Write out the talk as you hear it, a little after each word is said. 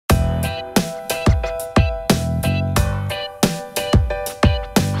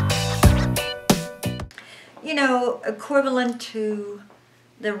equivalent to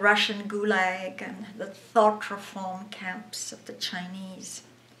the Russian Gulag and the thought reform camps of the Chinese.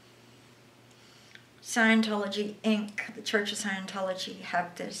 Scientology Inc., the Church of Scientology,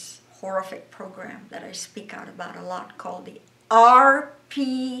 have this horrific program that I speak out about a lot called the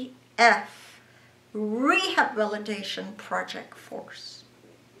RPF, Rehabilitation Project Force.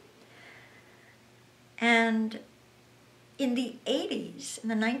 And in the 80s, in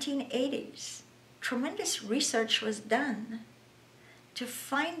the 1980s, tremendous research was done to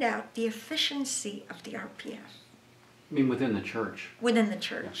find out the efficiency of the RPF. I mean within the church? Within the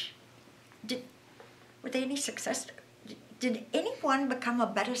church. Were there any success? Did anyone become a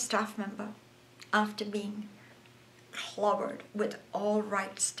better staff member after being clobbered with all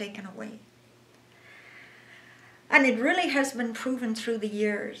rights taken away? And it really has been proven through the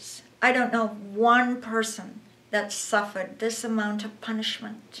years. I don't know one person that suffered this amount of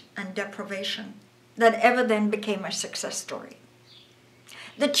punishment and deprivation that ever then became a success story.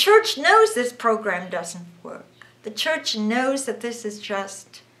 The church knows this program doesn't work. The church knows that this is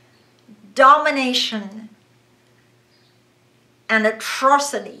just domination and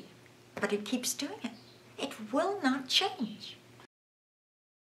atrocity, but it keeps doing it. It will not change.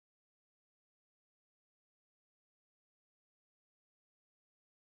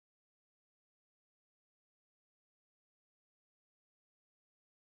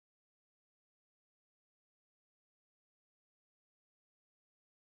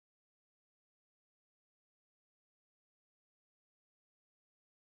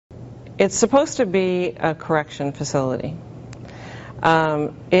 It's supposed to be a correction facility.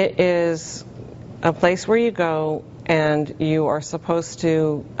 It is a place where you go and you are supposed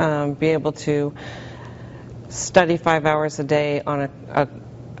to be able to study 5 hours a day on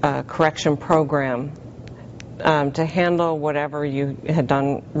a correction program to handle whatever you had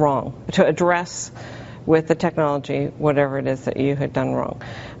done wrong, to address with the technology whatever it is that you had done wrong.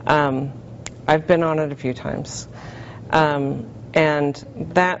 I've been on it a few times. And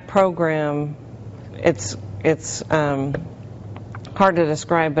that program, it's hard to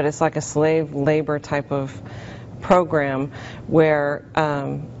describe, but it's like a slave labor type of program where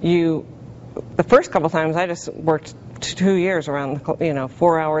the first couple times I just worked 2 years around,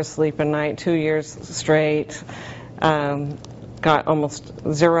 4 hours sleep a night, 2 years straight, got almost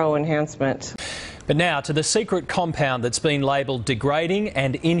zero enhancement. But now to the secret compound that's been labelled degrading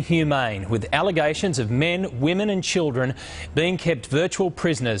and inhumane, with allegations of men, women and children being kept virtual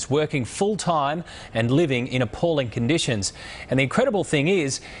prisoners, working full-time and living in appalling conditions. And the incredible thing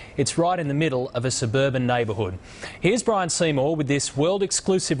is, it's right in the middle of a suburban neighbourhood. Here's Brian Seymour with this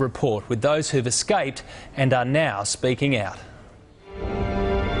world-exclusive report with those who've escaped and are now speaking out.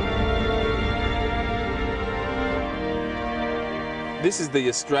 This is the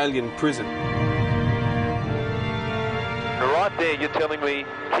Australian prison. Right there, you're telling me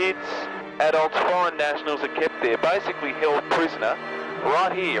kids, adults, foreign nationals are kept there, basically held prisoner,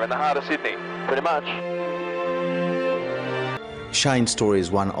 right here in the heart of Sydney, pretty much. Shane's story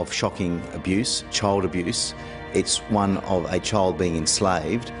is one of shocking abuse, child abuse. It's one of a child being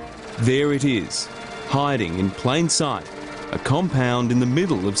enslaved. There it is, hiding in plain sight, a compound in the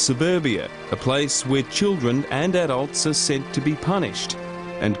middle of suburbia, a place where children and adults are sent to be punished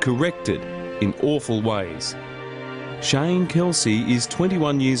and corrected in awful ways. Shane Kelsey is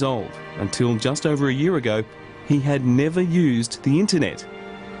 21 years old. Until just over a year ago, he had never used the internet,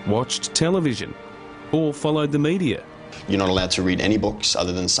 watched television, or followed the media. You're not allowed to read any books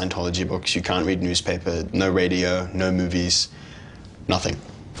other than Scientology books. You can't read newspaper, no radio, no movies, nothing.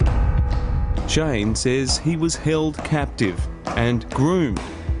 Shane says he was held captive and groomed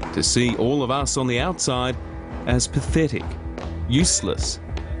to see all of us on the outside as pathetic, useless,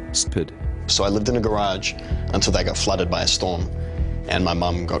 stupid. So I lived in a garage until they got flooded by a storm, and my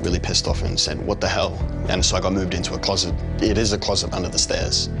mum got really pissed off and said, what the hell? And so I got moved into a closet. It is a closet under the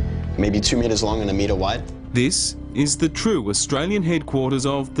stairs, maybe 2 meters long and a meter wide. This is the true Australian headquarters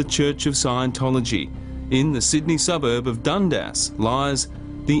of the Church of Scientology. In the Sydney suburb of Dundas lies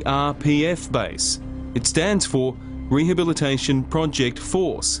the RPF base. It stands for Rehabilitation Project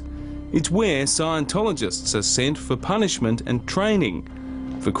Force. It's where Scientologists are sent for punishment and training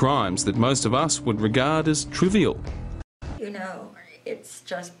for crimes that most of us would regard as trivial. It's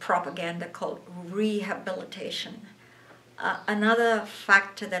just propaganda called rehabilitation. Another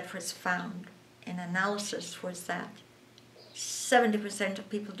factor that was found in analysis was that 70% of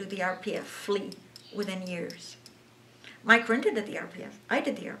people do the RPF flee within years. Mike Rinder did the RPF. I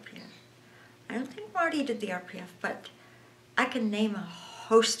did the RPF. I don't think Marty did the RPF, but I can name a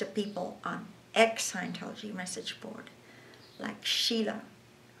host of people on ex-Scientology message board, like Sheila,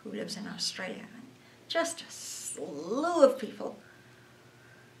 who lives in Australia. Just slew of people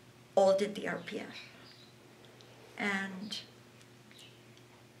all did the RPF. And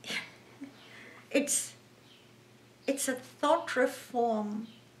it's a thought reform.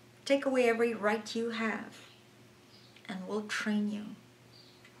 Take away every right you have, and we'll train you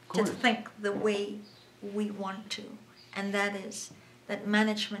to think the way we want to. And that is that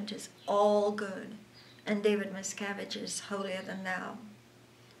management is all good, and David Miscavige is holier than thou,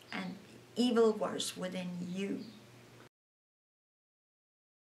 and evil was within you.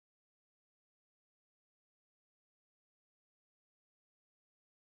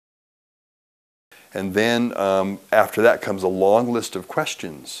 And then after that comes a long list of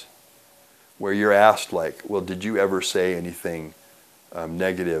questions where you're asked, like, well, did you ever say anything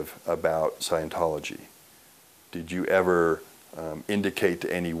negative about Scientology? Did you ever indicate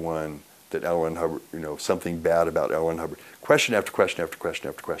to anyone that L. Ron Hubbard, something bad about L. Ron Hubbard? Question after question after question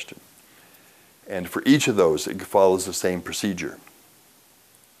after question. And for each of those, it follows the same procedure.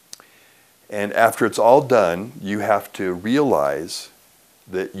 And after it's all done, you have to realize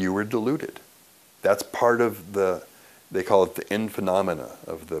that you were deluded. That's part of they call it the end phenomena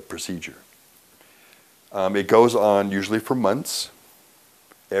of the procedure. It goes on usually for months,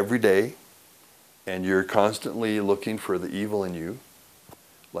 every day, and you're constantly looking for the evil in you,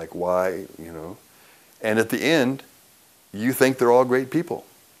 like why, And at the end, you think they're all great people.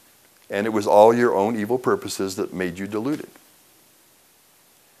 And it was all your own evil purposes that made you deluded.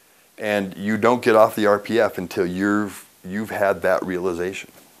 And you don't get off the RPF until you've had that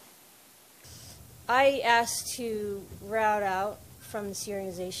realization. I asked to route out from this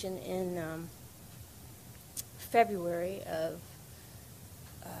organization in February of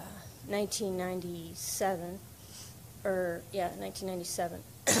 1997, 1997,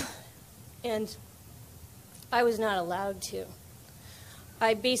 and I was not allowed to.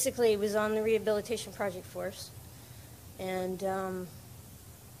 I basically was on the rehabilitation project force, and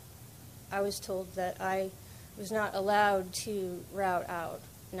I was told that I was not allowed to route out,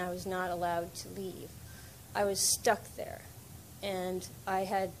 and I was not allowed to leave. I was stuck there, and I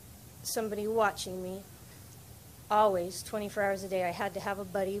had somebody watching me always, 24 hours a day. I had to have a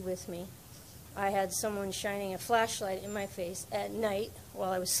buddy with me. I had someone shining a flashlight in my face at night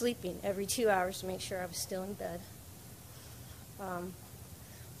while I was sleeping every 2 hours to make sure I was still in bed.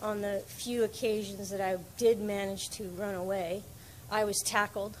 On the few occasions that I did manage to run away, I was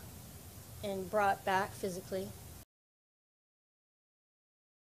tackled and brought back physically.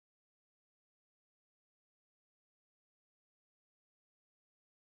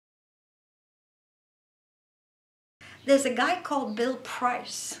 There's a guy called Bill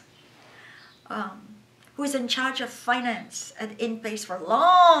Price, who was in charge of finance at In-Place for a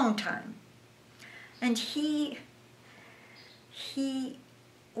long time. And he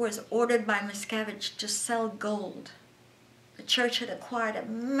was ordered by Miscavige to sell gold. The church had acquired a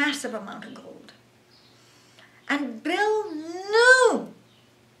massive amount of gold. And Bill knew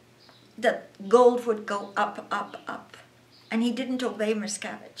that gold would go up, up, up. And he didn't obey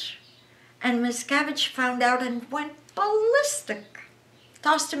Miscavige. And Miscavige found out and went ballistic.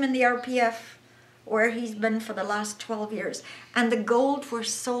 Tossed him in the RPF, where he's been for the last 12 years. And the gold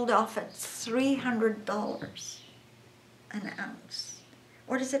was sold off at $300 an ounce.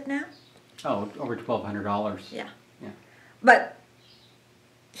 What is it now? Oh, over $1,200. Yeah. Yeah. But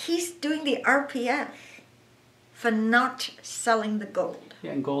he's doing the RPF for not selling the gold.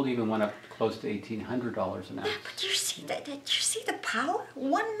 Yeah, and gold even went up close to $1,800 an ounce. Yeah, but you see that? Did you see the power?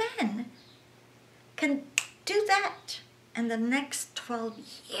 One man can do that, and the next 12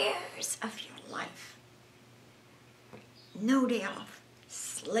 years of your life, no day off,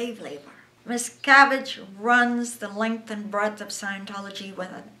 slave labor. Miscavige runs the length and breadth of Scientology with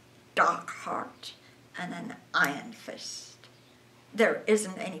a dark heart and an iron fist. There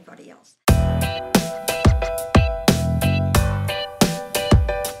isn't anybody else.